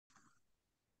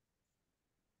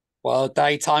Well,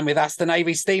 daytime with Aston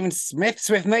Navy. Stephen Smith's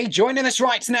with me. Joining us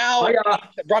right now, Hiya.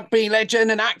 rugby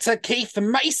legend and actor Keith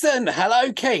Mason.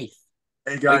 Hello, Keith.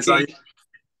 Hey Hey guys, Keith.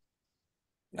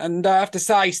 And I have to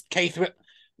say, Keith,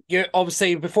 you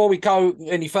obviously before we go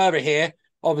any further here,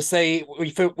 obviously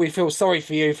we feel sorry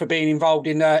for you for being involved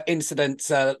in the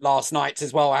incident last night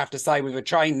as well. I have to say with a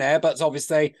train there, but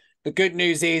obviously the good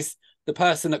news is the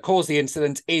person that caused the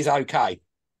incident is okay.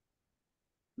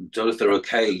 Don't know if they're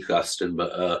okay, Gaston,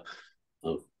 but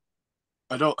oh,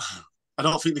 I don't, I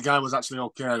don't think the guy was actually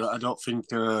okay. I don't think.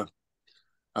 I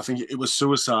think it was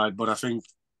suicide, but I think.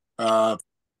 So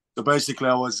basically,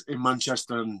 I was in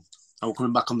Manchester and I was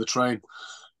coming back on the train,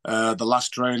 the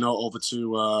last train over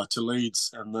to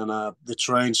Leeds, and then the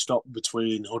train stopped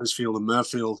between Huddersfield and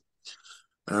Murfield,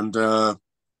 and I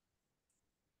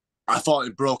thought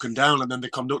it'd broken down, and then the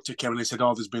conductor came and he said,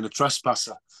 "Oh, there's been a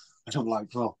trespasser," and I'm like,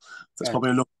 "Well, that's Yeah.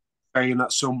 probably enough saying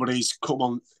that somebody's come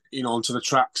on, onto the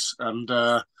tracks." And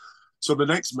so the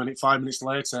next minute, 5 minutes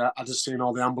later, I just seen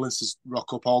all the ambulances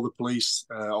rock up, all the police,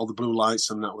 all the blue lights,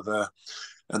 and that were there.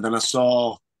 And then I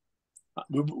saw,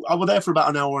 I was there for about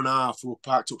an hour and a half. We were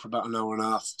parked up for about an hour and a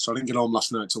half, so I didn't get home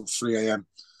last night till 3 a.m.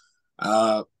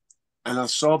 And I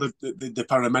saw the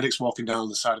paramedics walking down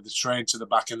the side of the train to the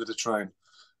back end of the train.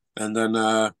 And then,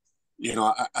 I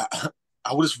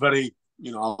was very,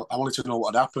 I wanted to know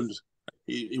what had happened.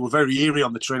 It was very eerie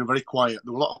on the train, very quiet.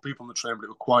 There were a lot of people on the train, but it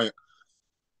was quiet.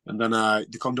 And then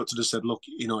the conductor just said, "Look,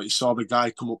 he saw the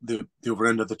guy come up the other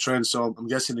end of the train. So I'm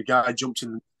guessing the guy jumped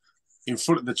in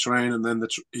front of the train, and then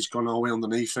he's gone all the way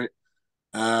underneath it.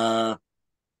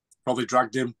 Probably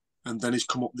dragged him, and then he's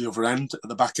come up the other end at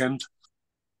the back end.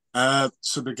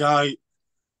 So the guy,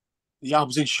 yeah, I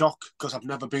was in shock because I've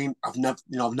never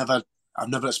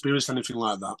experienced anything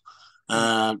like that.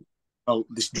 Oh,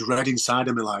 this dread inside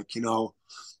of me, like,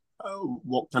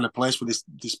 what kind of place would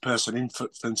this person in for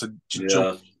them to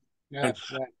jump? yeah. Yeah,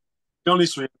 To be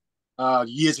honest with you,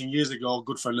 years and years ago, a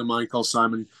good friend of mine called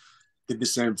Simon did the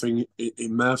same thing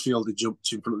in Murfield. He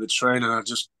jumped in front of the train, and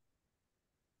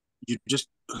you just,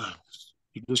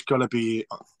 you just got to be.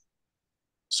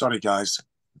 Sorry, guys,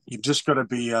 you just got to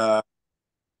be. Yeah,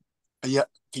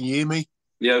 can you hear me?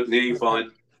 Yeah, you're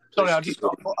fine. Sorry, Please I keep just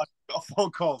got going. a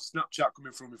phone call, Snapchat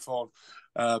coming from my phone.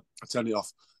 I turned it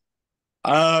off.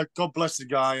 God bless the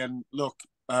guy, and look,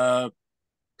 it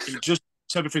just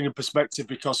puts everything in perspective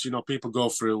because people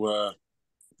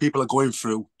are going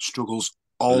through struggles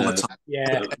all the No. time.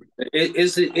 yeah, It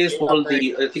is one of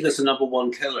the, I think it's the number one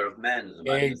killer of men at the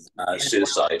moment, is.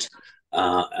 suicide.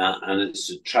 And it's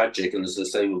tragic. And as I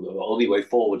say, the only way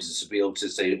forward is to be able to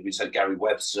say, we said Gary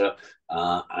Webster,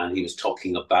 and he was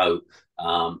talking about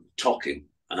talking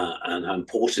and how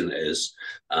important it is.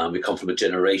 We come from a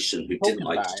generation who didn't Talking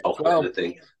like about to it as talk about well.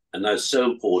 anything. And that's so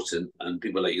important. And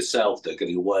people like yourself that are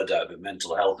getting a word out about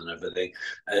mental health and everything,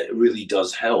 it really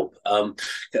does help.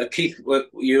 Keith, one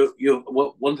of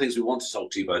the things we want to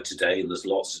talk to you about today, and there's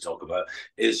lots to talk about,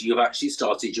 is you've actually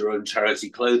started your own charity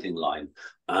clothing line.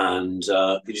 And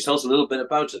could you tell us a little bit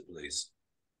about it, please?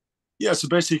 Yeah, so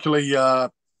basically,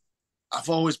 I've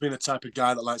always been the type of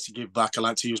guy that likes to give back. I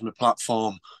like to use my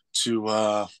platform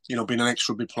to, being an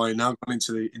ex-rugby player, now gone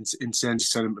into the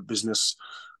entertainment business.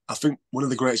 I think one of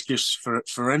the greatest gifts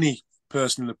for any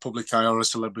person in the public eye or a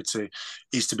celebrity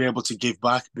is to be able to give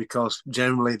back because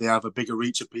generally they have a bigger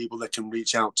reach of people they can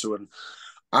reach out to. And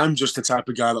I'm just the type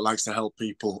of guy that likes to help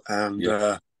people. And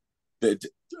Yeah.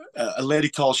 a lady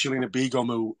called Shalina Begum,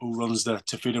 who runs the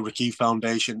Tafida Raki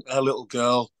Foundation, her little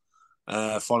girl,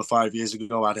 4 or 5 years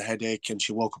ago, had a headache and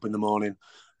she woke up in the morning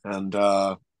and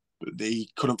they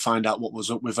couldn't find out what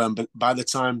was up with her. But by the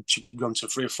time she'd gone to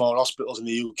 3 or 4 hospitals in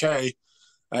the UK,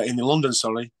 in the London,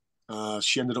 sorry,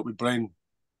 she ended up with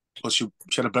she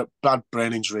had a bad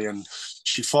brain injury and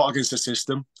she fought against the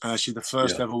system. She's the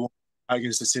first Yeah. ever woman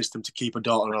against the system to keep her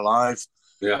daughter alive.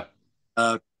 Yeah.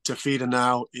 Tafida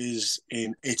now is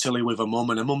in Italy with her mum,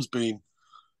 and her mum's been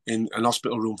in an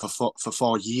hospital room for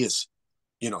 4 years.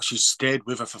 She's stayed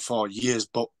with her for 4 years,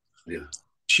 but Yeah.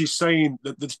 she's saying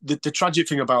that the tragic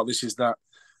thing about this is that,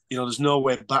 there's no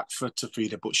way back for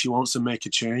Tafida, but she wants to make a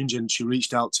change. And she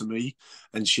reached out to me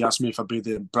and she asked me if I'd be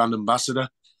the brand ambassador.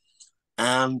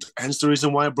 And hence the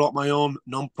reason why I brought my own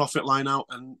non-profit line out.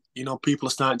 And, people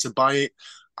are starting to buy it.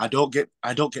 I don't get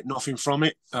nothing from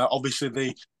it. Obviously,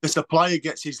 the supplier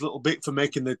gets his little bit for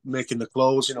making the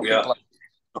clothes. Yeah. People like,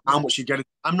 how much you getting?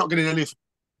 I'm not getting anything.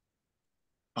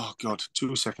 Oh God,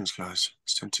 2 seconds, guys.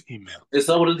 Sent an email. Is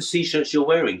that one of the t-shirts you're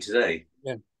wearing today?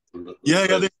 Yeah.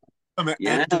 Yeah.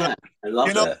 Yeah, I love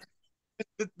You know,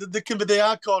 it. they can be the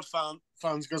hardcore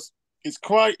fans because it's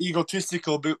quite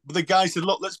egotistical. But the guy said,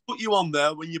 "Look, let's put you on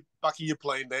there when you're back in your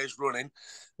playing days, running,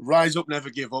 rise up, never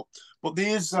give up." But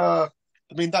there's, I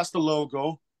mean, that's the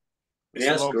logo. It's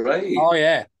the Yes, logo. great. Oh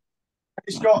yeah.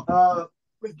 It's got,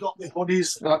 we've got the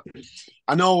hoodies.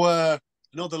 I know,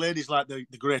 the ladies like the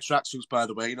grey tracksuits. By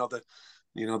the way, the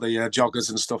joggers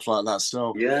and stuff like that.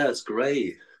 So, Yeah, it's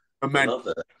great. for I men. love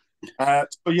it.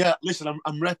 But yeah, listen,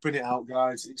 I'm repping it out,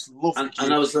 guys. It's lovely.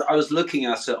 And I was looking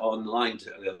at it online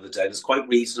the other day. And it's quite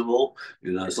reasonable.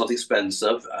 It's not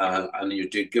expensive, and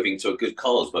you're giving to a good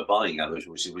cause by buying it,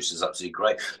 which is absolutely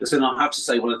great. Listen, I have to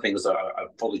say one of the things that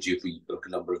I've followed you for a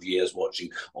number of years, watching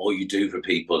all you do for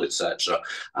people, etc.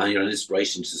 And you're an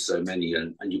inspiration to so many.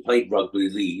 And you played rugby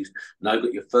lead. Now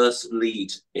got your first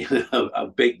lead in a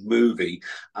big movie.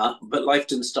 But life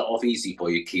didn't start off easy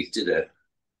for you, Keith, did it?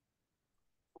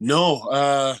 No,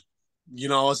 I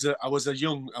was a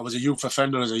youth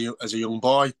offender as a young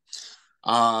boy.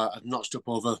 I'd notched up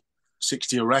over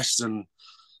 60 arrests and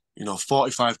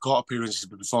 45 court appearances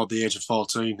before the age of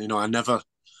 14. I never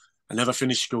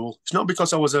finished school. It's not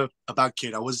because I was a bad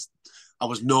kid. I was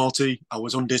naughty. I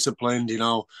was undisciplined.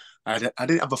 I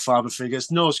didn't have a father figure.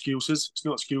 It's no excuses. It's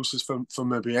no excuses for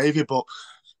my behaviour. But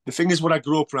the thing is, when I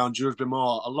grew up around Dewsbury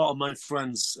Moor, a lot of my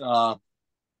friends,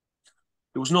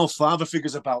 there was no father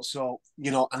figures about. So,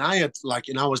 and I had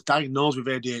I was diagnosed with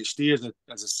ADHD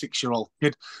as a 6-year-old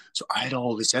kid. So I had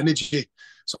all this energy.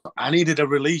 So I needed a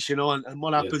release, and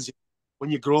what happens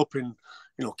when you grow up in,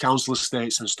 council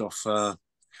estates and stuff,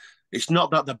 it's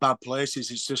not that they're bad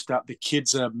places. It's just that the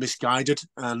kids are misguided,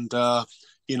 and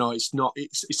it's not.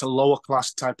 It's a lower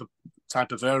class type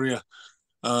of area.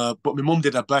 But my mum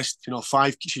did her best.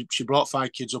 Five. She brought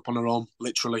 5 kids up on her own,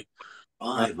 literally.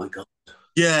 Oh my God.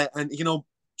 Yeah, and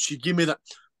she gave me that.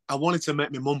 I wanted to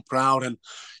make my mum proud, and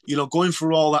going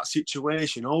through all that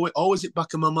situation, always at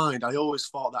back of my mind, I always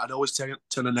thought that I'd always turn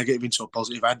a negative into a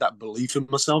positive. I had that belief in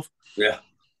myself. Yeah. I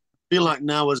feel like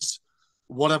now, as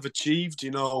what I've achieved,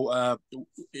 in the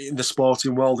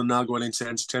sporting world, and now going into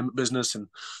entertainment business, and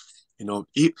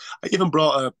I even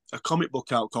brought a comic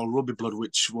book out called Rugby Blood,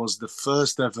 which was the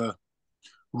first ever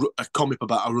a comic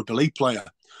about a rugby league player.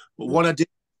 But what I did,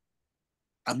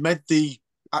 I made the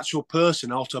actual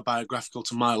person autobiographical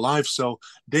to my life. So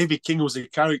David King was the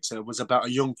character, was about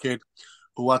a young kid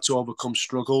who had to overcome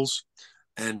struggles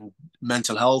and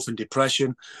mental health and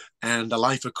depression and a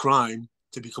life of crime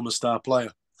to become a star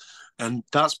player. And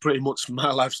that's pretty much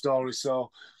my life story.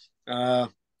 So,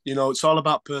 it's all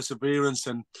about perseverance.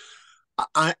 And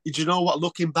do you know what?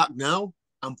 Looking back now,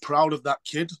 I'm proud of that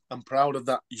kid. I'm proud of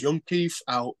that young Keith,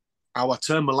 how I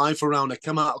turned my life around. I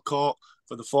came out of court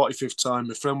for the 45th time.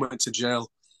 My friend went to jail.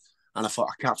 And I thought,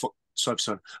 I can't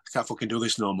fucking do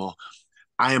this no more.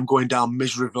 I am going down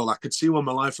miserable. I could see where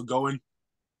my life was going.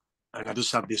 And I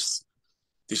just had this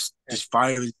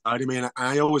fire inside of me. And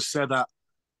I always say that,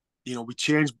 we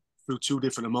change through 2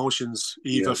 different emotions,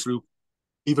 either through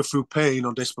pain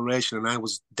or desperation. And I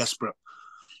was desperate.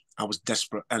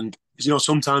 And,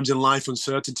 sometimes in life,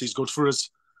 uncertainty is good for us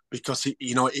because,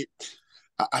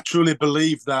 I truly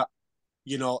believe that,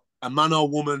 a man or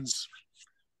woman's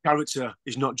character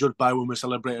is not judged by when we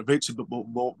celebrate a victory, but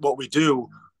what we do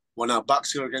when our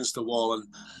backs are against the wall. And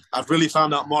I've really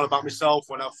found out more about myself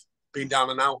when I've been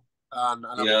down and out, and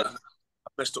I've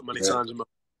messed up many times.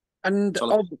 And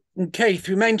Keith,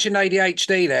 you mentioned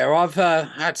ADHD there. I've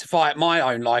had to fight my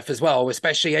own life as well,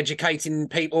 especially educating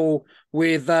people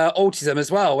with autism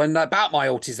as well, and about my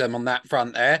autism on that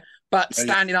front there. But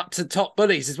standing up to top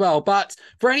bullies as well. But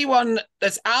for anyone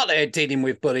that's out there dealing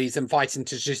with bullies and fighting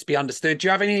to just be understood, do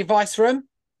you have any advice for them?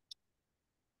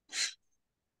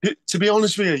 To be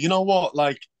honest with you, you know what?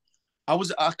 I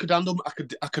could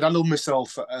handle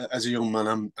myself as a young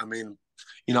man. I mean,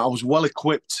 I was well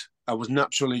equipped. I was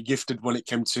naturally gifted when it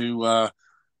came to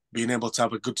being able to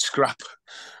have a good scrap,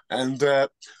 and but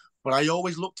I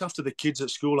always looked after the kids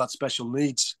at school who had special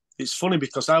needs. It's funny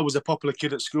because I was a popular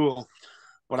kid at school.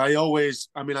 But I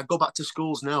go back to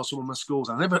schools now. Some of my schools,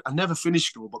 I never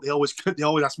finished school, but they always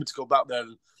ask me to go back there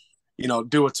and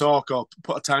do a talk or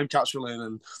put a time capsule in.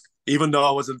 And even though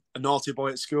I was a naughty boy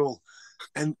at school,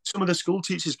 and some of the school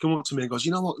teachers come up to me and goes,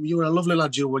 you know what, you were a lovely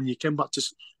lad, you when you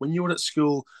were at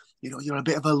school, you're a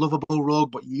bit of a lovable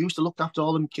rogue, but you used to look after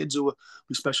all them kids who were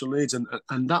with special needs,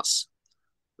 and that's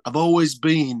I've always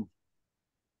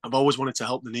wanted to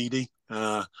help the needy.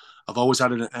 I've always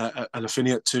had an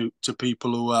affinity to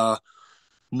people who are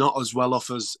not as well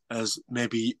off as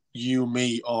maybe you,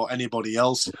 me, or anybody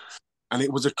else. And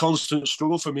it was a constant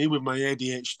struggle for me with my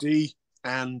ADHD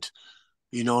and,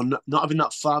 not having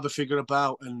that father figure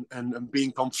about and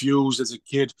being confused as a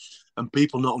kid and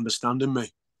people not understanding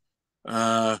me.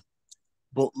 But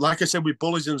like I said, with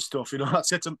bullies and stuff, I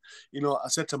said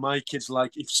to my kids,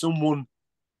 like, if someone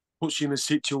puts you in a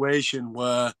situation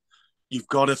where you've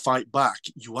got to fight back,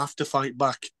 you have to fight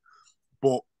back.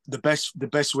 But the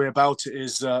best way about it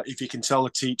is if you can tell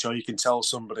a teacher or you can tell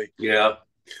somebody. Yeah.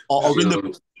 Or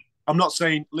I'm not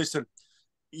saying, listen,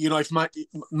 if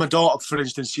my daughter, for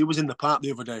instance, she was in the park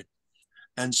the other day,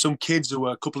 and some kids who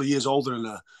were a couple of years older than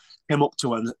her came up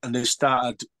to her and they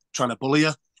started trying to bully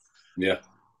her. Yeah.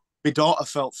 My daughter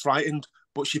felt frightened,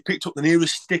 but she picked up the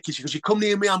nearest stick and she goes, "You come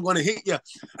near me, I'm going to hit you."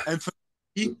 And for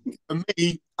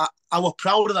me, I was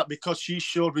proud of that because she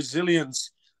showed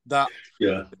resilience.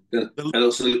 Yeah. And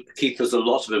also, Keith, there's a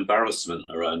lot of embarrassment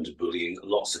around bullying.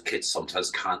 Lots of kids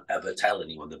sometimes can't ever tell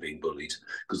anyone they're being bullied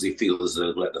because they feel as though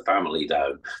they've let the family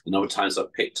down. The number of times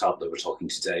I've picked up that we're talking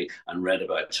today and read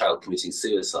about a child committing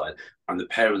suicide, and the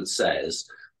parent says,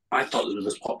 "I thought they were the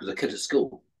most popular kid at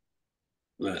school."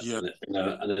 Yeah.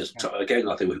 And again,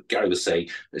 I think what Gary was saying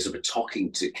is about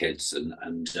talking to kids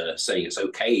and saying it's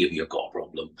okay if you've got a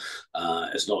problem.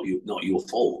 It's not your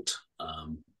fault.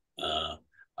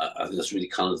 I think that's really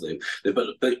kind of them.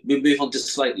 But we move on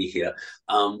just slightly here.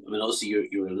 I mean, obviously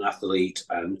you're an athlete,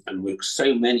 and with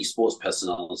so many sports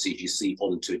personalities, you see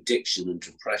fall into addiction and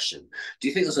depression. Do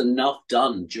you think there's enough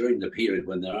done during the period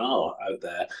when there are out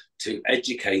there to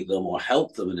educate them or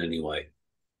help them in any way?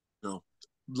 No,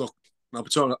 look, I'll be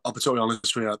totally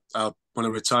honest with you. When I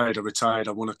retired.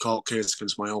 I won a court case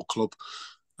against my old club.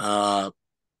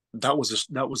 That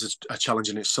was a challenge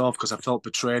in itself because I felt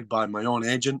betrayed by my own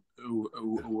agent who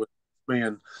was me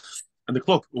and the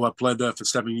club who I played there for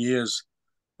 7 years.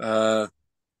 And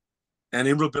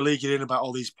in rugby league, you're in about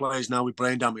all these players now with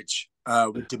brain damage,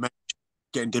 with dementia,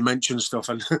 getting dementia and stuff.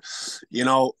 And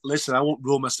listen, I won't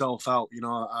rule myself out.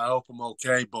 I hope I'm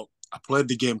okay, but I played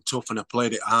the game tough and I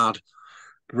played it hard.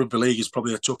 Rugby league is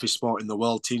probably the toughest sport in the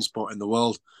world, team sport in the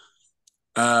world.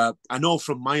 I know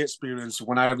from my experience,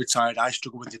 when I retired, I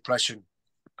struggled with depression.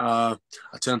 I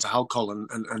turned to alcohol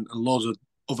and loads of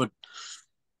other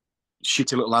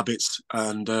shitty little habits.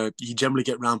 And you generally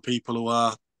get around people who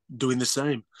are doing the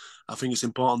same. I think it's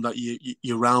important that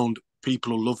you're around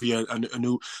people who love you and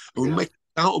who make you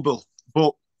accountable.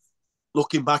 But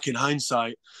looking back in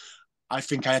hindsight, I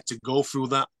think I had to go through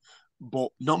that. But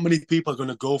not many people are going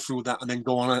to go through that and then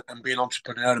go on and be an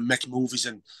entrepreneur and make movies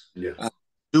and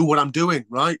do what I'm doing,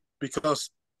 right? Because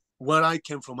where I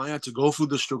came from, I had to go through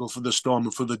the struggle, through the storm,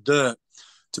 and through the dirt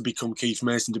to become Keith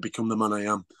Mason, to become the man I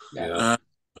am. Yeah.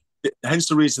 Hence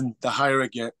the reason, the higher I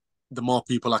get, the more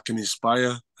people I can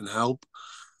inspire and help.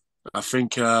 I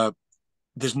think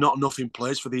there's not enough in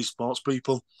place for these sports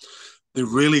people. They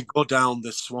really go down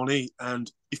the Swanee.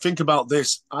 And you think about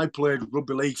this, I played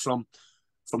rugby league from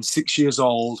 6 years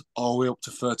old all the way up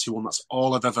to 31. That's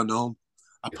all I've ever known.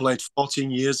 I played 14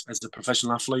 years as a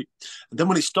professional athlete. And then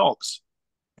when it stops,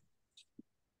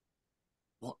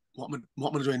 what am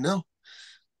I doing now?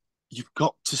 You've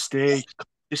got to stay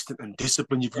consistent and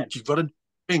disciplined. You've got to do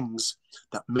things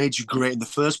that made you great in the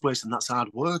first place, and that's hard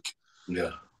work.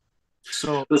 Yeah.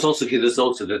 So there's also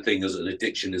the thing as an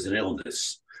addiction is an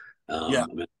illness. Yeah.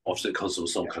 I mean, often it comes from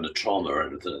some kind of trauma or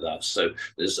anything like that. So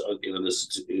there's,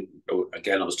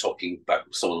 again, I was talking back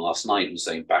with someone last night and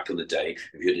saying back in the day,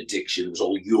 if you had addiction, it was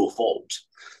all your fault.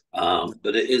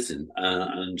 But it isn't.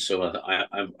 And so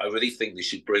I really think they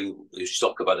should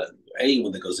talk about it.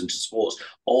 Anyone that goes into sports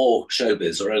or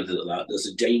showbiz or anything like that, there's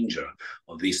a danger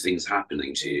of these things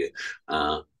happening to you.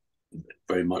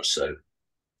 Very much so.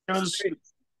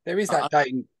 There is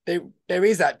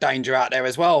that danger out there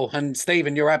as well. And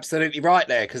Stephen, you're absolutely right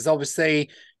there, because obviously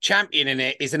championing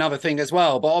it is another thing as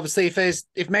well. But obviously,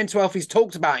 if mental health is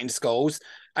talked about in schools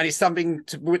and it's something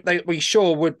that we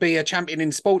sure would be a champion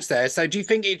in sports there. So do you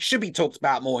think it should be talked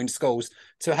about more in schools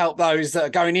to help those that are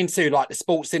going into like the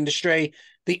sports industry,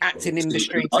 the acting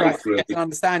industry, to get an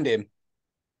understanding?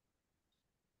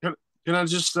 Can I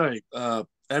just say,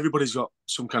 everybody's got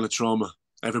some kind of trauma.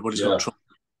 Everybody's got trauma.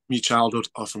 Your childhood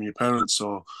or from your parents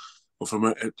or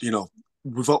from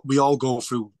we all go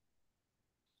through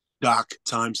dark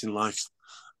times in life.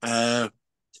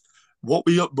 What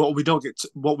we don't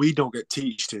get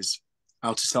taught is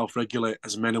how to self-regulate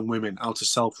as men and women, how to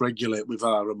self-regulate with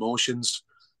our emotions.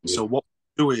 So what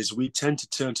we do is we tend to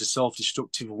turn to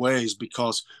self-destructive ways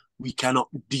because we cannot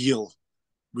deal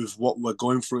with what we're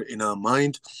going through in our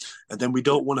mind, and then we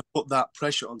don't want to put that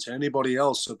pressure onto anybody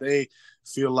else, so they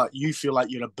feel like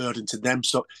you're a burden to them.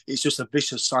 So it's just a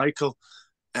vicious cycle,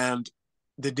 and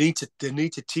they need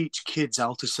to teach kids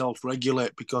how to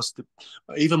self-regulate, because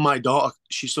even my daughter,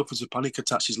 she suffers a panic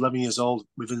attack. She's 11 years old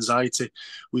with anxiety,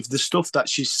 with the stuff that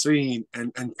she's seen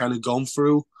and kind of gone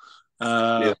through.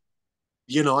 Yeah.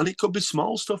 And it could be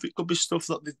small stuff. It could be stuff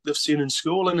that they've seen in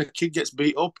school, and a kid gets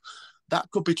beat up. That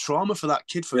could be trauma for that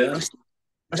kid for the rest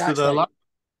of their life.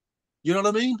 You know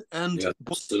what I mean? And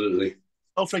absolutely.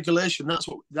 Self-regulation. That's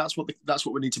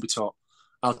what we need to be taught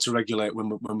how to regulate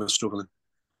when we're struggling.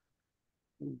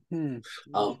 Mm-hmm.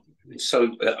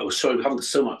 So we haven't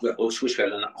so much. I wish we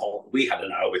had an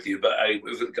hour with you, but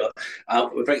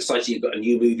we're very excited. You've got a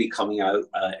new movie coming out,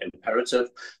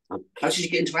 Imperative. How did you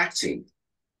get into acting?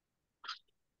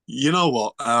 You know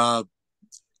what?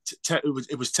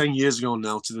 It was 10 years ago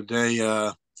now to the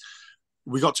day.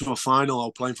 We got to a final. I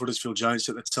was playing for Huddersfield Giants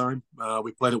at the time.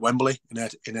 We played at Wembley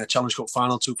in a Challenge Cup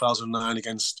final 2009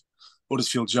 against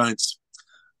Huddersfield Giants.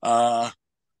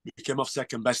 We came off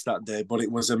second best that day, but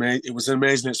it was an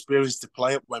amazing experience to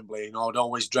play at Wembley. You know, I'd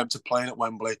always dreamt of playing at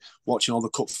Wembley, watching all the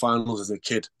cup finals as a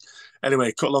kid.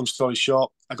 Anyway, cut long story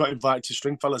short, I got invited to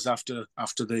Stringfellas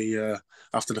after the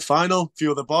final. A few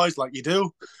of the boys, like you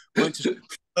do, went to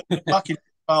back in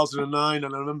 2009,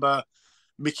 and I remember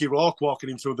Mickey Rourke walking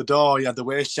in through the door. He had the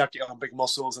waist jacket on, big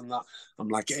muscles, and that. I'm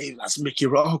like, hey, that's Mickey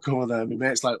Rourke over there. My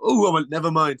mate's like, oh, I went, never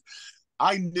mind.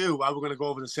 I knew I was going to go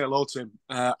over and say hello to him.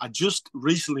 I just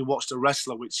recently watched a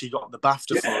wrestler, which he got the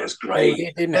BAFTA for. Yeah, it's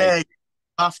great, didn't he?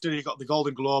 After he got the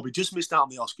Golden Globe, he just missed out on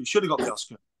the Oscar. He should have got the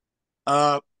Oscar.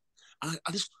 I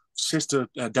just says to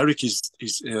Derek, his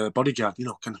bodyguard, you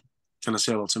know, can I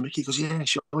say hello to Mickey? He goes, yeah,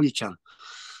 sure, you can.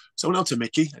 So I went out to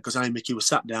Mickey because Mickey was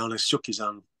sat down. I shook his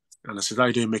hand and I said, how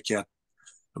you doing, Mickey? I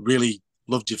really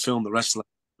loved your film, The Wrestler.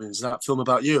 I mean, is that film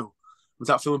about you? Was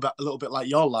that film about a little bit like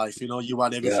your life? You know, you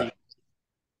had everything.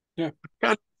 Yeah. I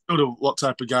kind of know what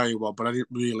type of guy he was, but I didn't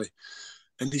really.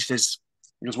 And he goes,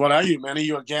 what are you, man? Are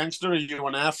you a gangster? Are you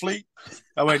an athlete?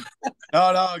 I went,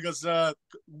 no, because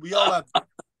we all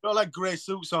had grey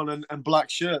suits on and black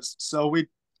shirts. So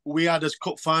we had his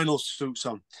cup final suits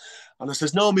on. And I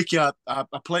says, no, Mickey, I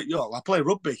play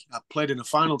rugby. I played in a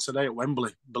final today at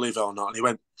Wembley, believe it or not. And he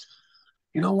went,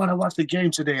 you know what? I watched the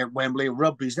game today at Wembley.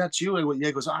 Rugby, is that you? I went, yeah.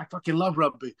 He goes, I fucking love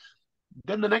rugby.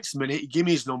 Then the next minute, he gave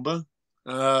me his number.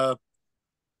 He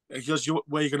goes,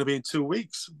 where are you going to be in 2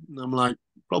 weeks? And I'm like,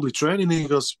 probably training. And he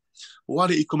goes, well, why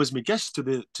don't you come as my guest to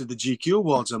the GQ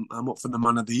Awards? I'm up for the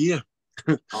Man of the Year.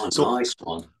 So, nice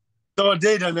one. So I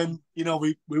did, and then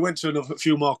we went to a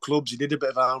few more clubs. He did a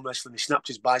bit of arm wrestling. He snapped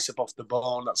his bicep off the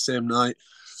bone that same night.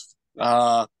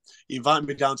 He invited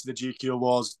me down to the GQ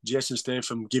Awards. Jason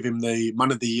Statham gave him the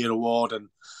Man of the Year award, and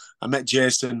I met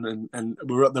Jason, and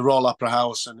we were at the Royal Opera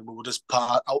House, and we were just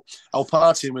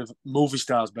partying with movie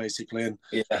stars basically, and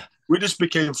we just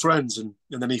became friends. And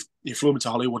then he flew me to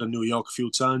Hollywood and New York a few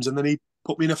times, and then he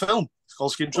put me in a film. It's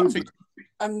called Skin Traffic.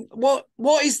 What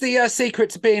is the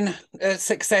secret to being a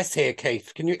success here,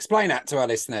 Keith? Can you explain that to our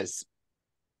listeners?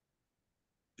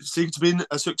 The secret to being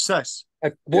a success.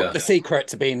 The secret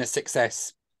to being a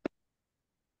success?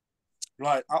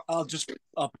 Right, I'll put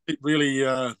it really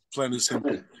plain and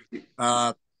simple.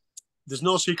 There's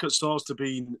no secret sauce to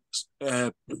being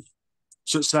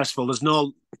successful. There's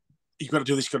no, you've got to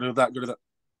do this, you've got to do that, you've got to do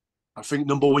that. I think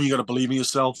number one, you got to believe in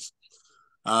yourself.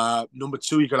 Number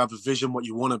two, you got to have a vision, what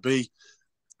you want to be.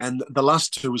 And the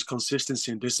last two is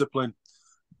consistency and discipline.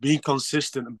 Being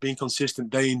consistent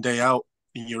day in, day out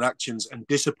in your actions, and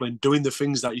discipline, doing the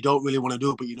things that you don't really want to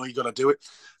do, but you know you got to do it.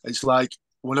 It's like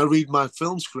when I read my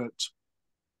film script,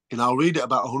 and I'll read it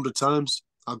about 100 times,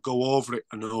 I'll go over it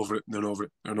and over it and over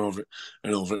it and over it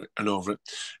and over it and over it.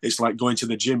 It's like going to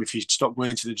the gym. If you stop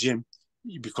going to the gym,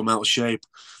 you become out of shape.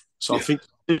 So I think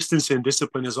consistency and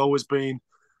discipline has always been,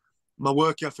 my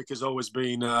work ethic has always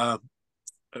been a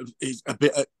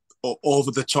bit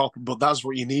over the top, but that's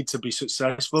what you need to be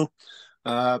successful.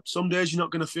 Some days you're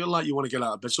not going to feel like you want to get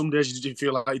out of bed. Some days you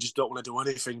feel like you just don't want to do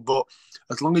anything. But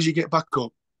as long as you get back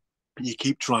up and you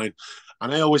keep trying.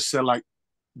 And I always say, like,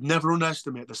 never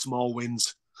underestimate the small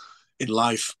wins in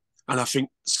life. And I think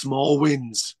small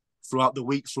wins throughout the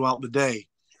week, throughout the day,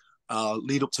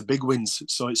 lead up to big wins.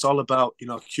 So it's all about,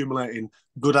 accumulating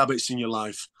good habits in your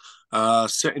life,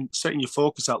 setting your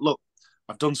focus out. Look,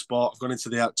 I've done sport, I've gone into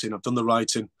the acting, I've done the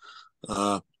writing,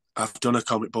 I've done a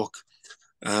comic book.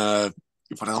 What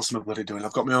else am I bloody doing?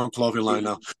 I've got my own clothing line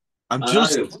now. I'm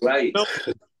just great.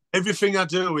 Everything I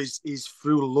do is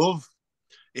through love.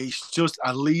 It's just,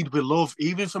 I lead with love.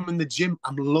 Even if I'm in the gym,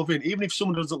 I'm loving. Even if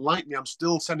someone doesn't like me, I'm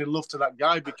still sending love to that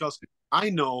guy because I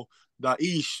know that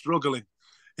he's struggling.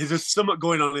 There's something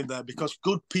going on in there because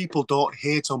good people don't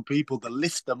hate on people. They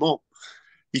lift them up.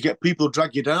 You get people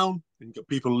drag you down and you get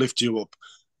people lift you up.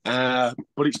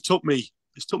 But it's took me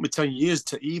 10 years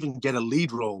to even get a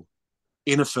lead role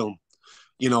in a film.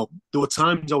 You know, there were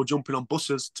times I was jumping on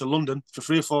buses to London for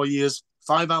 3 or 4 years,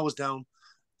 5 hours down,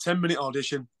 10-minute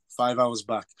audition, 5 hours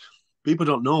back. People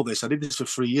don't know this. I did this for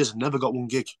 3 years and never got one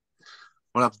gig.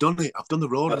 But I've done it. I've done the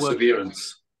road work.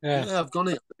 Perseverance. Yeah, I've done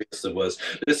it. It's the worst.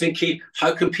 Listen, Keith,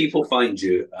 how can people find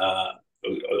you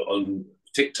on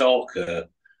TikTok?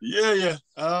 Yeah.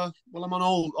 Well, I'm on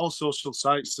all social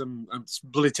sites, and it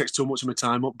bloody takes too much of my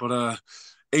time up. But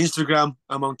Instagram,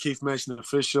 I'm on Keith Mason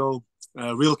Official.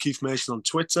 Real Keith Mason on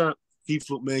Twitter. Keith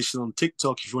Look Mason on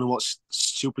TikTok. If you want to watch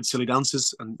stupid, silly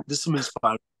dances, and there's some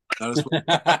inspiring there as well.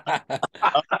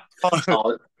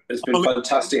 Oh, it's been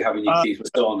fantastic having you, Keith. We're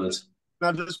so honoured.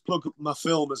 I just plug my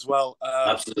film as well.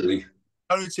 Absolutely.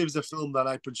 Narrative is a film that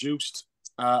I produced.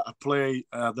 I play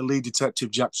the lead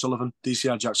detective, Jack Sullivan,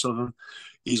 DCI Jack Sullivan.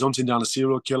 He's hunting down a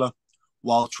serial killer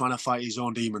while trying to fight his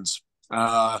own demons.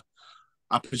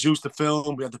 I produced the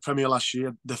film. We had the premiere last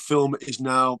year. The film is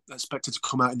now expected to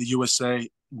come out in the USA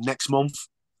next month,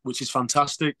 which is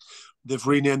fantastic. They've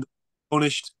renamed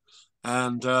Punished,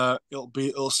 and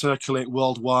it'll circulate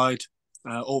worldwide.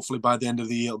 Hopefully by the end of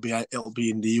the year, it'll be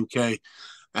in the UK.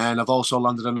 And I've also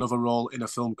landed another role in a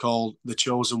film called The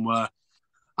Chosen, where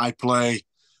I play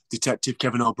Detective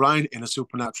Kevin O'Brien in a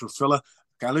supernatural thriller.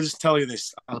 Can I just tell you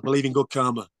this? I believe in good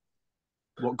karma.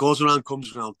 What goes around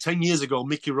comes around. 10 years ago,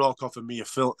 Mickey Rourke offered me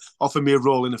a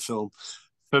role in a film.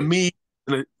 For me,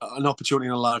 an opportunity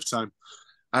in a lifetime.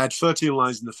 I had 13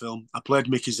 lines in the film. I played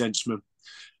Mickey's henchman.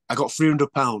 I got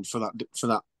 £300 for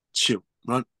that shoot,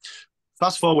 right?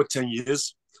 Fast forward 10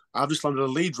 years, I've just landed a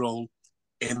lead role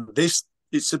in this.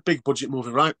 It's a big budget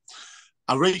movie, right?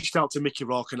 I reached out to Mickey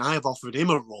Rourke and I have offered him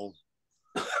a role.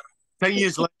 10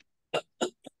 years later,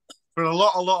 for a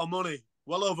lot of money,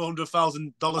 well over $100,000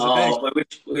 a day.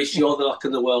 I wish you all the luck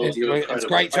in the world. It's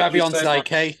great to have you on today,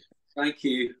 Keith. Thank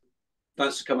you.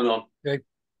 Thanks for coming on.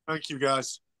 Thank you,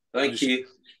 guys. Thank you.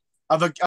 Have a